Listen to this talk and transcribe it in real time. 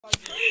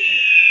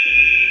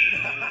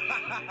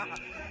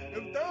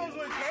Them thumbs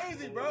went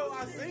crazy, bro.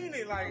 I seen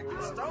it, like,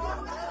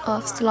 strong.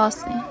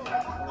 Flossing.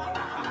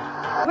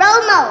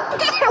 Romo.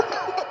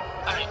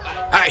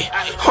 Ay,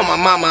 on my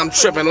mama, I'm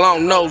tripping,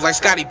 long nose like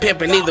Scotty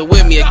Pippen. Either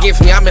with me,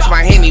 against me, I miss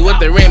my Henny with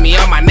the Remy.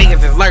 All my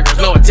niggas is lurkers,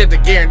 no attempt to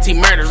guarantee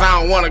murders. I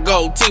don't wanna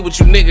go tea with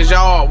you niggas, y'all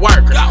all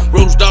workers.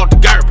 Rouge dog to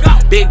Gerber,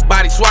 big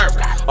body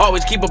swerver.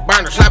 Always keep a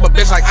burner, slap a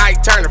bitch like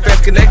Ike Turner.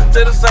 Feds connected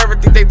to the server,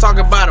 think they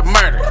talking about a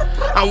murder.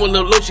 I'm with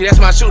Lil Rucci, that's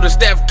my shooter,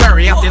 Steph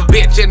Curry. Out this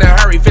bitch in a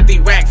hurry,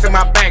 50 racks in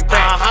my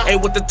backpack.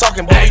 Ain't with the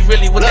talking, but we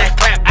really with that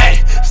clap.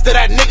 Still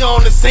that nigga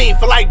on the scene,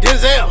 feel like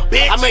Denzel.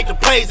 Bitch. I make the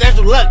plays,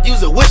 Andrew Luck,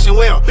 use a wishing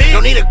well. Bitch.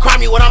 Don't need to cry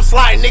me when I'm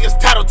sliding, niggas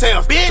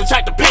tattletales.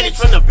 Subtract the pennies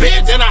from the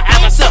bitch, then I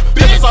add myself.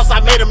 Bitch sauce, I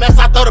made a mess,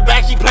 I throw the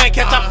back, she playing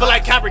catch. I feel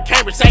like Cambridge,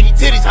 saggy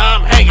titties, how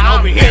I'm hanging.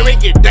 Over here, it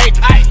get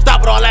dangerous.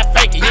 Stop with all that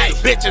faking, you a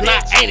bitch and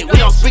I ain't it. We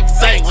don't speak the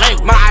same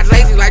language. My eyes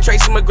lazy like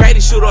Tracy McGrady,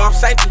 shooter off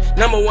safety.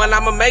 Number one,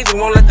 I'm amazing,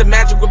 won't let the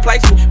magic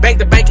replace me. Bank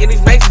the bank in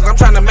these maces, I'm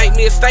trying to make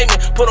me a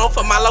statement. Put on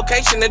for my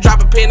location and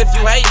drop a pin if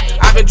you hate.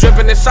 I've been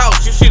dripping in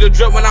sauce, you see the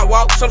drip when I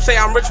walk. Some say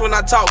I'm rich when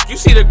I talk, you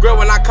see the grill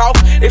when I cough.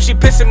 If she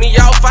pissing me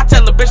off, I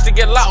tell the bitch to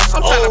get lost.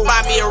 I'm trying to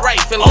buy me a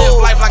Wraith and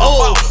live life like a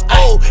boss.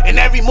 And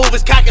every move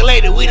is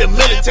calculated, we the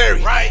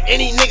military.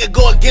 Any nigga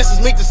go against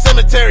us, meet the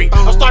cemetery.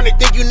 I'm starting to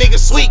think you niggas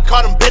sweet,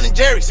 call them Ben and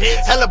Jerry's.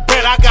 Hella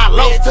bread, I got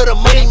lows to the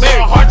money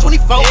Mary. Hard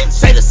 24,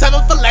 say the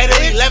 7 for later,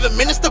 11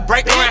 minutes to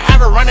break. Then I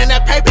have her running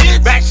that paper,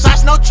 back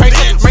shots, no tracer.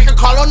 Make a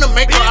call on the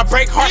maker, I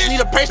break hearts,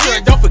 need a pacer.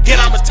 And don't forget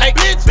I'ma take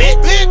it,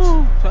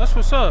 bitch. That's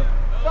what's up.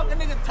 Fucking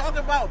nigga talking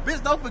about,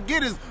 bitch, don't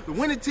forget it's the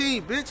winning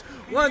team, bitch.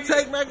 One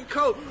take, Mac and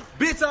Coke.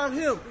 Bitch, I'm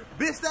him.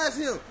 Bitch, that's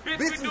him. Bitch,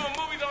 we doing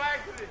movies on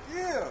accident.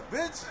 Yeah,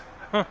 bitch.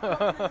 Fucking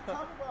nigga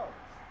talking about.